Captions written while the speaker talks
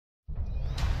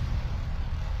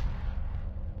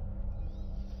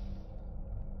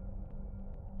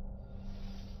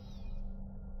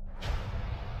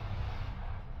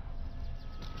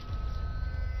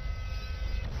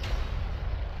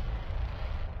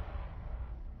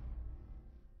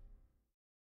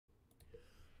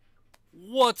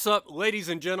What's up, ladies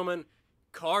and gentlemen?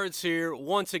 Cards here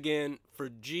once again for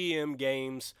GM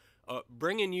Games,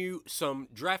 bringing you some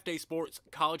Draft Day Sports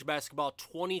College Basketball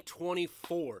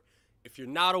 2024. If you're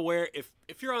not aware, if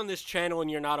you're on this channel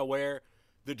and you're not aware,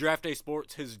 the Draft Day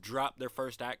Sports has dropped their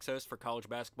first access for College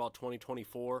Basketball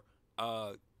 2024.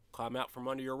 Climb out from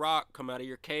under your rock, come out of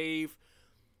your cave,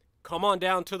 come on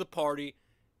down to the party.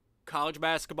 College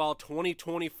Basketball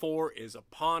 2024 is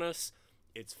upon us.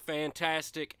 It's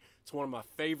fantastic. It's one of my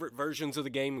favorite versions of the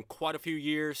game in quite a few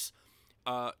years.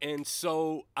 And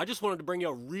so I just wanted to bring you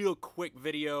a real quick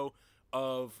video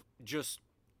of just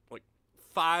like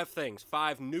five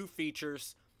new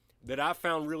features that I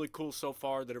found really cool so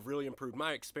far that have really improved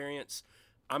my experience.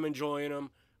 I'm enjoying them.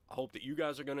 I hope that you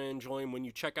guys are going to enjoy them when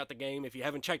you check out the game. If you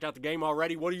haven't checked out the game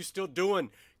already, what are you still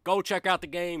doing? Go check out the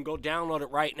game. Go download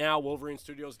it right now,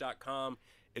 WolverineStudios.com.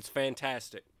 It's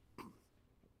fantastic.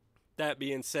 That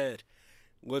being said,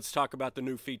 let's talk about the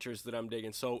new features that I'm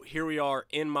digging. So here we are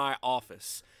in my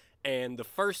office, and the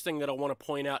first thing that I want to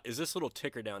point out is this little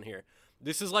ticker down here.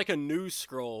 This is like a news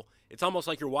scroll. It's almost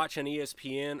like you're watching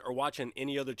ESPN or watching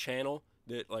any other channel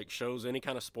that like shows any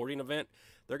kind of sporting event.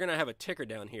 They're going to have a ticker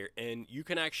down here, and you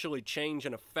can actually change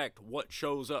and affect what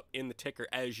shows up in the ticker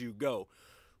as you go.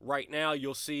 Right now,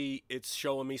 you'll see it's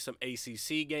showing me some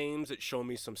ACC games. It's showing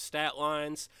me some stat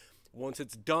lines. Once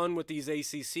it's done with these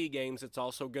ACC games, it's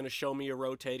also going to show me a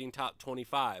rotating top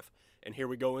 25. And here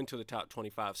we go into the top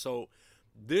 25. So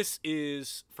this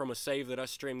is from a save that I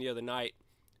streamed the other night.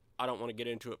 I don't want to get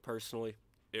into it personally.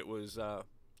 It was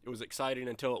exciting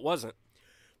until it wasn't.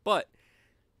 But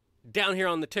down here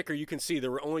on the ticker, you can see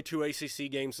there were only two ACC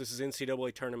games. This is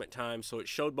NCAA tournament time, so it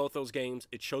showed both those games.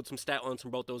 It showed some stat lines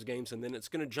from both those games, and then it's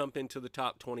going to jump into the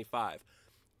top 25.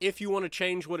 If you want to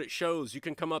change what it shows, you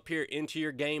can come up here into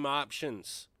your game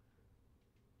options.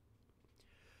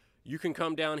 You can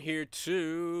come down here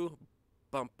to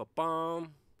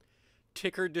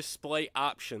ticker display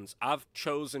options. I've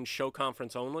chosen show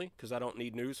conference only because I don't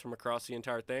need news from across the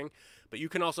entire thing. But you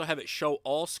can also have it show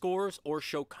all scores or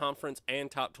show conference and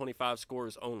top 25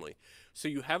 scores only. So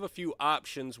you have a few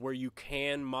options where you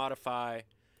can modify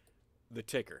the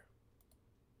ticker.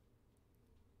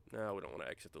 No, we don't want to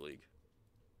exit the league.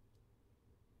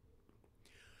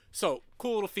 So,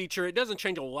 cool little feature. It doesn't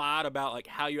change a lot about like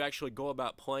how you actually go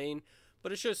about playing,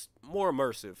 but it's just more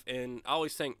immersive. And I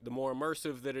always think the more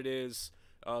immersive that it is,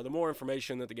 the more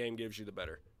information that the game gives you, the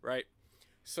better, right?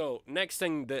 So, next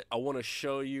thing that I want to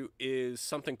show you is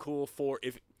something cool for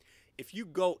if you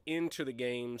go into the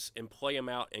games and play them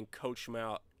out and coach them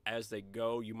out as they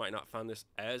go, you might not find this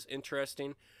as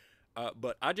interesting.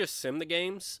 But I just sim the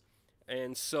games,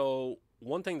 and so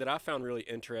one thing that I found really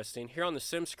interesting here on the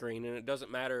sim screen, and it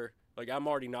doesn't matter, like I'm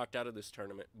already knocked out of this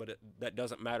tournament, but that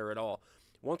doesn't matter at all.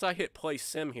 Once I hit play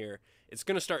sim here, it's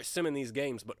going to start simming these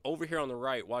games, but over here on the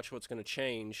right, watch what's going to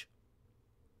change.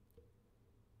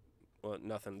 Well,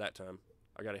 nothing that time.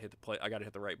 I got to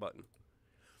hit the right button.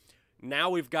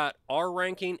 Now we've got our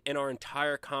ranking and our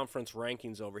entire conference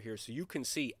rankings over here. So you can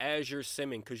see as you're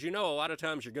simming, because you know a lot of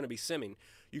times you're going to be simming,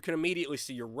 you can immediately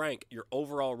see your rank, your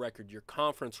overall record, your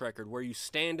conference record, where you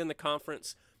stand in the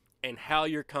conference, and how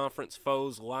your conference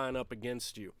foes line up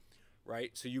against you,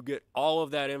 right? So you get all of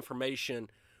that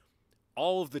information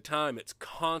all of the time. It's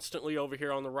constantly over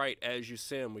here on the right as you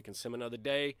sim. We can sim another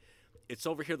day. It's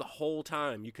over here the whole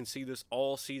time. You can see this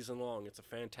all season long. It's a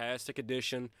fantastic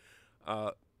addition.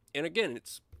 And again,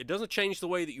 it doesn't change the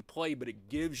way that you play, but it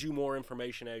gives you more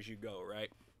information as you go, right?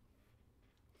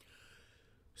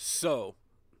 So,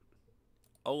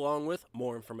 along with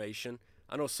more information,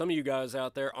 I know some of you guys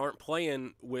out there aren't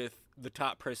playing with the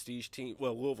top prestige team.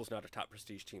 Well, Louisville's not a top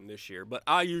prestige team this year, but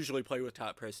I usually play with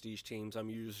top prestige teams. I'm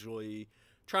usually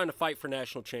trying to fight for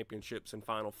national championships and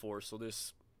Final Four, so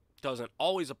this doesn't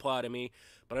always apply to me.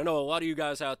 But I know a lot of you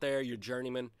guys out there, you're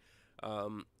journeymen.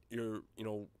 Your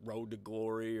road to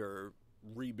glory or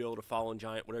rebuild a fallen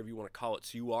giant, whatever you want to call it.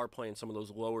 So you are playing some of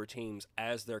those lower teams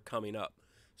as they're coming up.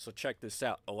 So check this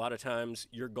out. A lot of times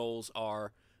your goals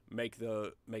are make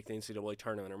the NCAA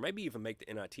tournament, or maybe even make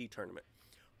the NIT tournament.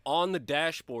 On the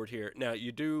dashboard here, now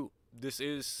the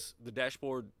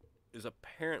dashboard is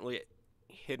apparently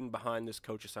hidden behind this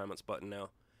coach assignments button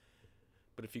now.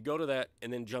 But if you go to that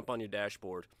and then jump on your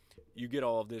dashboard, you get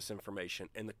all of this information.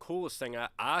 And the coolest thing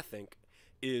I think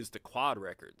is the quad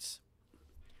records.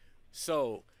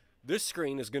 So this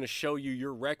screen is going to show you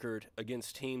your record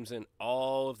against teams in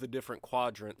all of the different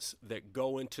quadrants that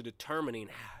go into determining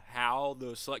how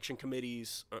the selection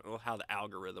committees, or how the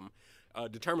algorithm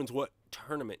determines what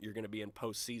tournament you're going to be in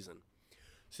postseason.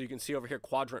 So you can see over here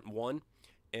quadrant 1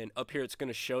 And up here it's going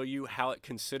to show you how it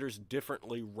considers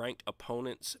differently ranked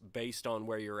opponents based on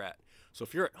where you're at. So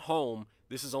if you're at home,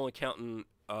 this is only counting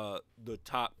the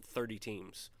top 30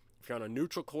 teams. If you're on a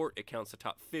neutral court, it counts the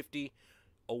top 50.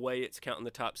 Away, it's counting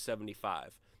the top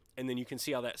 75. And then you can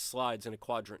see how that slides into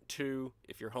quadrant 2.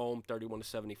 If you're home, 31 to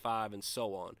 75, and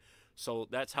so on. So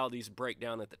that's how these break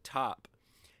down at the top.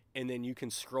 And then you can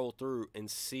scroll through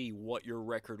and see what your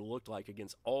record looked like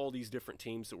against all these different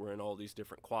teams that were in all these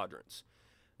different quadrants.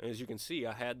 And as you can see,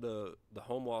 I had the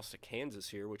home loss to Kansas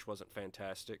here, which wasn't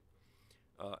fantastic.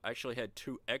 I actually had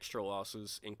 2 extra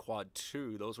losses in quad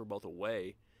 2. Those were both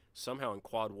away. Somehow in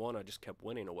quad 1, I just kept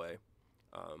winning away.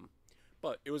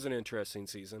 But it was an interesting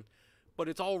season. But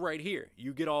it's all right here.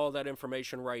 You get all that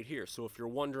information right here. So if you're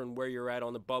wondering where you're at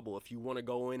on the bubble, if you want to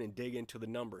go in and dig into the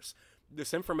numbers,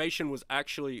 this information was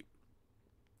actually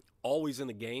always in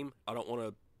the game. I don't want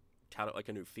to tout it like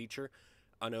a new feature.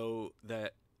 I know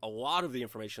that a lot of the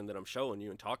information that I'm showing you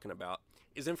and talking about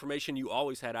is information you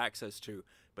always had access to,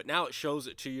 but now it shows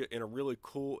it to you in a really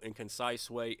cool and concise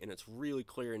way, and it's really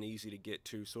clear and easy to get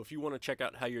to. So if you want to check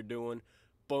out how you're doing,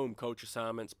 boom, coach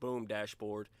assignments, boom,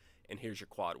 dashboard, and here's your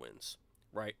quad wins,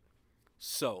 right?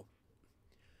 So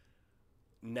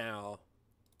now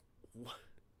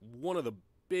one of the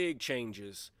big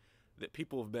changes that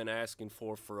people have been asking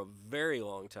for a very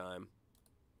long time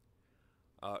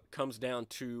comes down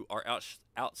to our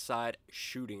outside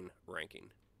shooting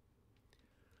ranking.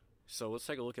 So let's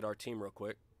take a look at our team real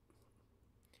quick.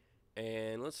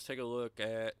 And let's take a look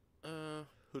at,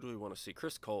 who do we want to see?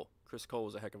 Chris Cole. Chris Cole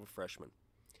is a heck of a freshman.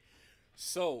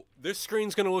 So this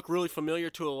screen's going to look really familiar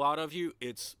to a lot of you.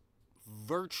 It's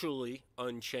virtually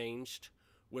unchanged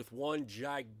with one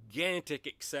gigantic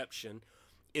exception.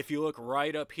 If you look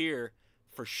right up here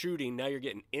for shooting, now you're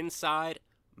getting inside,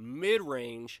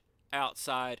 mid-range,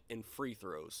 outside, and free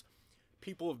throws.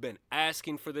 People have been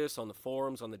asking for this on the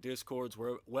forums, on the Discords,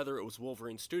 whether it was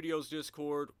Wolverine Studios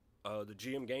Discord, the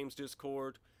GM Games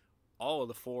Discord, all of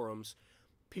the forums.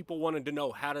 People wanted to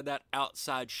know, how did that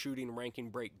outside shooting ranking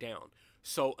break down?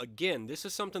 So again, this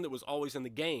is something that was always in the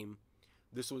game.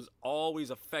 This was always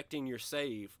affecting your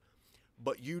save,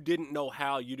 but you didn't know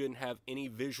how. You didn't have any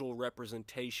visual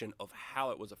representation of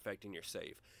how it was affecting your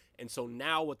save. And so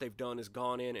now what they've done is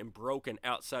gone in and broken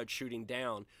outside shooting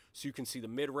down so you can see the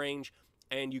mid-range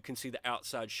and you can see the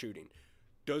outside shooting.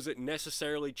 Does it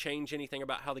necessarily change anything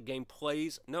about how the game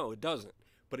plays? No, it doesn't.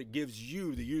 But it gives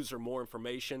you, the user, more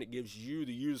information. It gives you,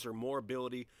 the user, more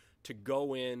ability to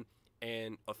go in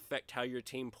and affect how your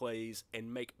team plays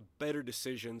and make better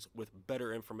decisions with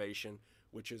better information,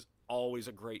 which is always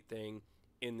a great thing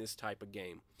in this type of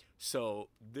game. So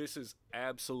this is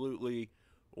absolutely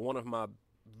one of my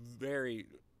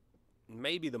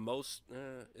maybe the most,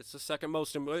 it's the second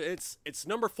most, it's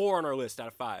number 4 on our list out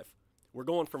of 5. We're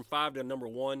going from 5 to number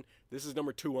 1. This is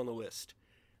number 2 on the list.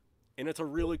 And it's a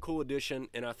really cool addition,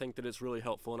 and I think that it's really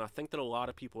helpful, and I think that a lot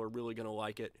of people are really going to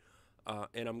like it.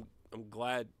 And I'm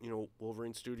glad,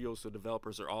 Wolverine Studios, the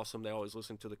developers are awesome. They always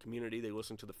listen to the community. They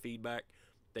listen to the feedback.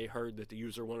 They heard that the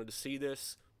user wanted to see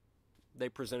this. They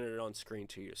presented it on screen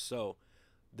to you. So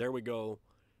there we go.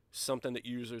 Something that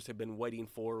users have been waiting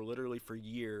for literally for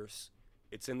years.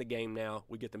 It's in the game now.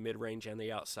 We get the mid-range and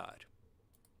the outside.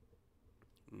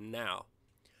 Now,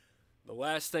 the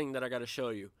last thing that I got to show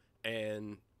you,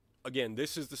 and again,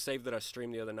 this is the save that I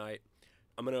streamed the other night.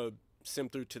 I'm going to sim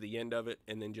through to the end of it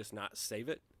and then just not save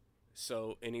it.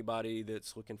 So anybody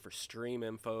that's looking for stream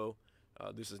info,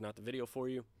 this is not the video for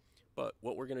you. But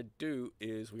what we're going to do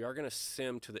is we are going to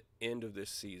sim to the end of this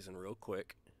season real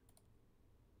quick.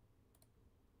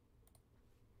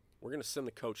 We're going to sim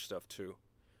the coach stuff too.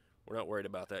 We're not worried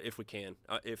about that if we can.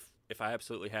 If I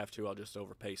absolutely have to, I'll just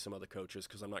overpay some other coaches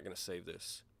because I'm not going to save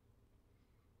this.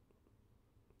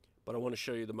 But I want to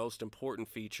show you the most important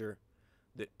feature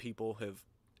that people have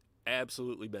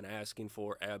absolutely been asking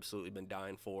for, absolutely been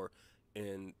dying for,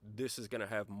 and this is going to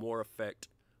have more effect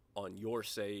on your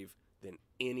save than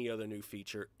any other new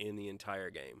feature in the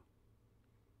entire game.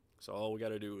 So all we got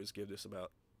to do is give this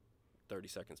about 30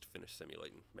 seconds to finish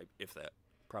simulating, maybe if that,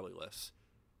 probably less.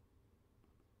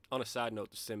 On a side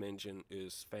note, the sim engine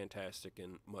is fantastic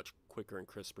and much quicker and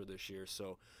crisper this year,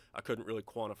 so I couldn't really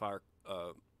quantify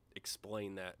or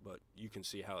explain that, but you can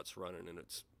see how it's running and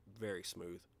it's very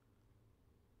smooth.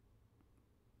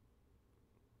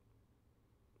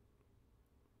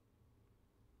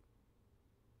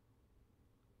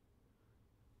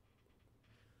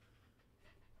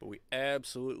 But we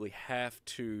absolutely have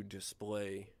to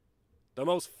display the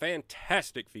most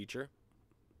fantastic feature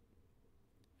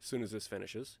as soon as this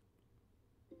finishes.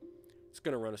 It's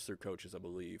going to run us through coaches, I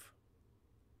believe.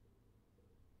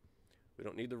 We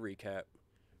don't need the recap.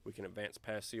 We can advance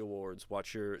past the awards.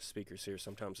 Watch your speakers here.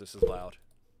 Sometimes this is loud.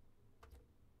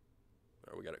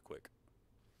 All right, we got it quick.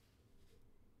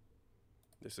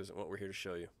 This isn't what we're here to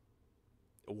show you.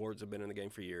 Awards have been in the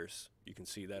game for years. You can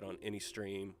see that on any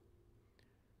stream,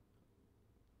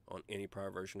 on any prior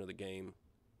version of the game,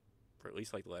 for at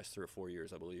least like the last 3 or 4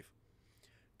 years, I believe.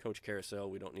 Coach Carousel,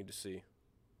 we don't need to see.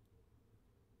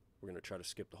 We're going to try to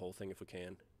skip the whole thing if we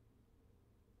can.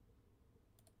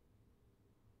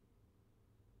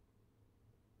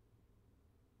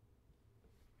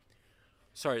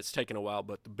 Sorry it's taken a while,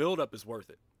 but the build-up is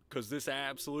worth it. Because this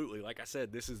absolutely, like I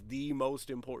said, this is the most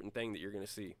important thing that you're going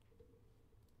to see.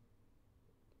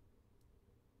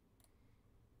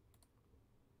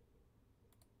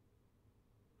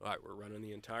 All right, we're running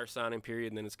the entire sign-in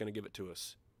period, and then it's going to give it to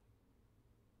us.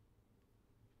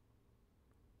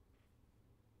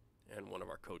 And one of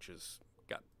our coaches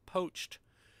got poached,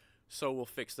 so we'll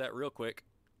fix that real quick.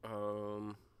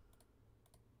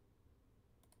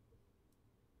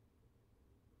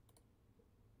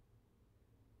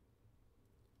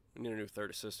 We need a new third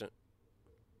assistant.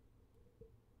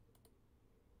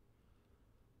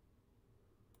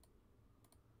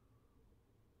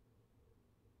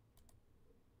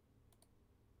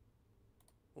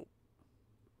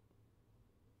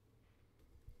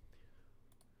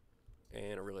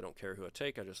 And I really don't care who I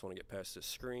take. I just want to get past this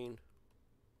screen.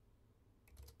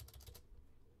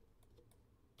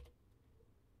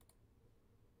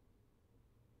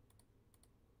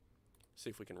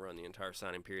 See if we can run the entire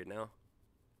signing period now.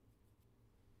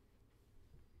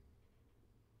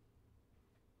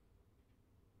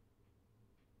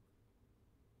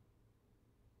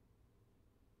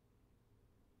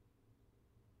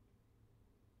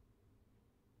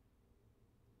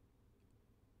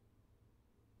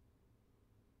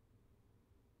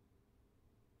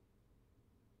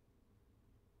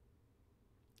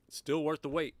 Still worth the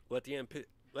wait. Let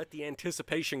the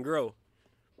anticipation grow.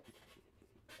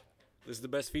 This is the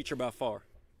best feature by far.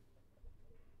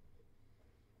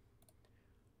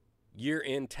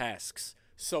 Year-end tasks.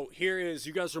 So here is,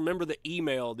 you guys remember the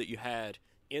email that you had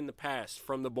in the past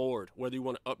from the board, whether you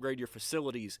want to upgrade your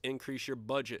facilities, increase your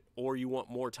budget, or you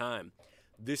want more time.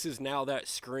 This is now that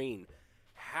screen.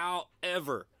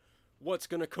 However, what's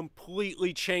going to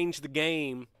completely change the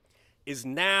game is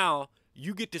now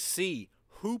you get to see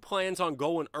who plans on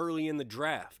going early in the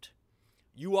draft.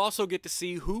 You also get to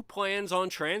see who plans on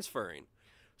transferring.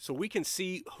 So we can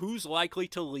see who's likely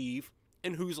to leave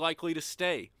and who's likely to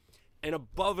stay. And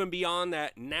above and beyond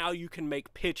that, now you can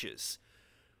make pitches.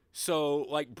 So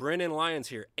like Brennan Lyons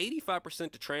here,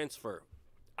 85% to transfer.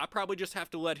 I probably just have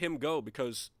to let him go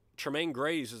because Tremaine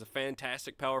Graves is a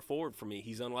fantastic power forward for me.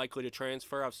 He's unlikely to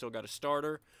transfer. I've still got a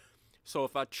starter. So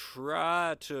if I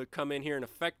try to come in here and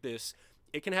affect this,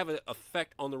 it can have an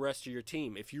effect on the rest of your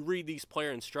team. If you read these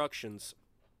player instructions,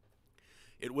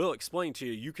 it will explain to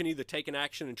you. You can either take an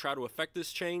action and try to affect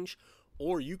this change,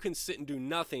 or you can sit and do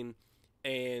nothing,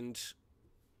 and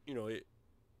you know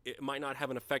it might not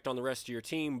have an effect on the rest of your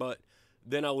team, but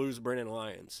then I lose Brennan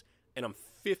Lyons, and I'm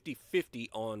 50-50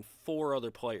 on 4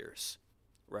 other players,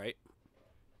 right?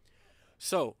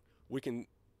 So you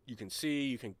can see,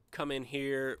 you can come in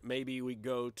here. Maybe we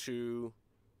go to,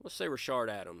 let's say, Rashard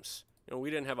Adams. You know,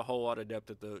 we didn't have a whole lot of depth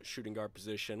at the shooting guard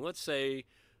position. Let's say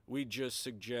we just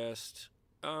suggest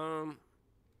try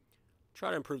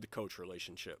to improve the coach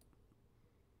relationship.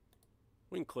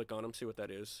 We can click on him, see what that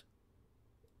is.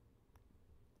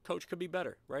 Coach could be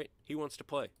better, right? He wants to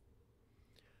play.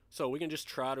 So we can just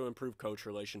try to improve coach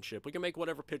relationship. We can make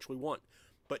whatever pitch we want.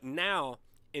 But now,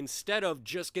 instead of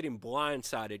just getting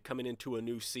blindsided coming into a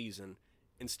new season,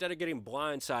 instead of getting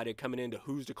blindsided coming into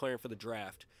who's declaring for the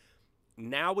draft,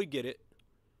 now we get it.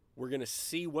 We're going to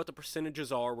see what the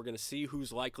percentages are. We're going to see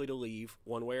who's likely to leave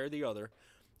one way or the other.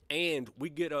 And we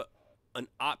get an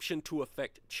option to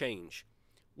affect change,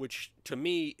 which to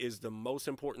me is the most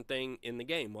important thing in the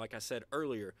game. Like I said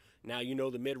earlier, now you know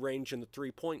the mid-range and the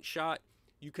three-point shot.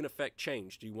 You can affect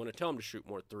change. Do you want to tell them to shoot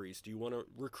more threes? Do you want to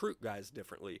recruit guys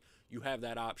differently? You have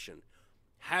that option.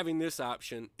 Having this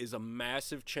option is a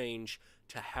massive change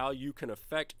to how you can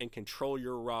affect and control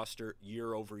your roster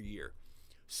year over year.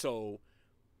 So,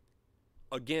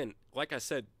 again, like I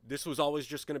said, this was always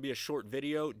just going to be a short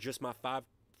video, just my 5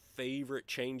 favorite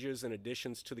changes and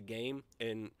additions to the game,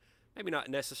 and maybe not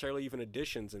necessarily even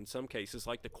additions in some cases,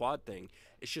 like the quad thing.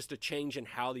 It's just a change in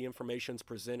how the information's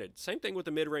presented. Same thing with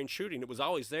the mid-range shooting. It was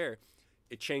always there.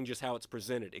 It changes how it's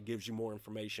presented. It gives you more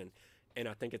information, and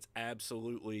I think it's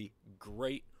absolutely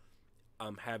great.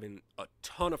 I'm having a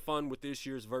ton of fun with this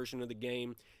year's version of the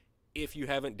game. If you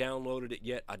haven't downloaded it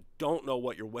yet, I don't know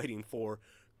what you're waiting for.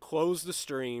 close the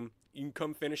stream. You can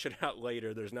come finish it out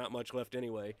later. There's not much left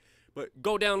anyway. But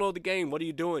go download the game. What are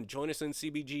you doing? Join us in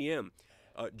CBGM.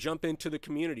 Jump into the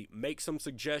community. Make some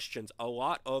suggestions. A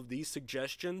lot of these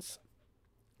suggestions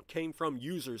came from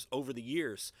users over the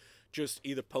years, just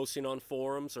either posting on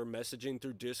forums or messaging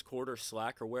through Discord or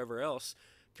Slack or wherever else,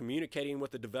 communicating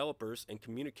with the developers and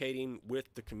communicating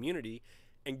with the community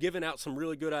and giving out some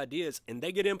really good ideas, and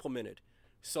they get implemented.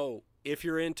 So if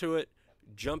you're into it,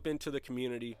 jump into the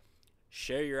community,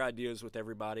 share your ideas with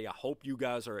everybody. I hope you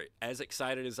guys are as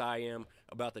excited as I am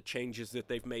about the changes that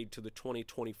they've made to the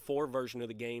 2024 version of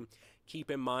the game. Keep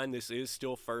in mind, this is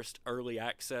still first early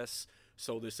access,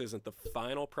 so this isn't the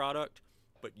final product,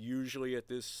 but usually at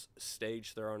this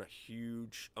stage there aren't a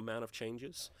huge amount of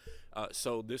changes.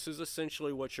 So this is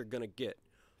essentially what you're going to get.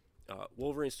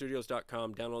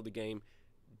 WolverineStudios.com, download the game.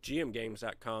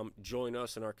 GMGames.com, join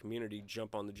us in our community,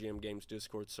 jump on the GM Games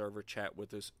Discord server, chat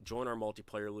with us, join our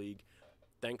multiplayer league.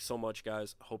 Thanks so much,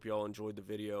 guys. Hope you all enjoyed the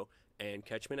video, and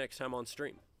catch me next time on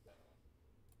stream.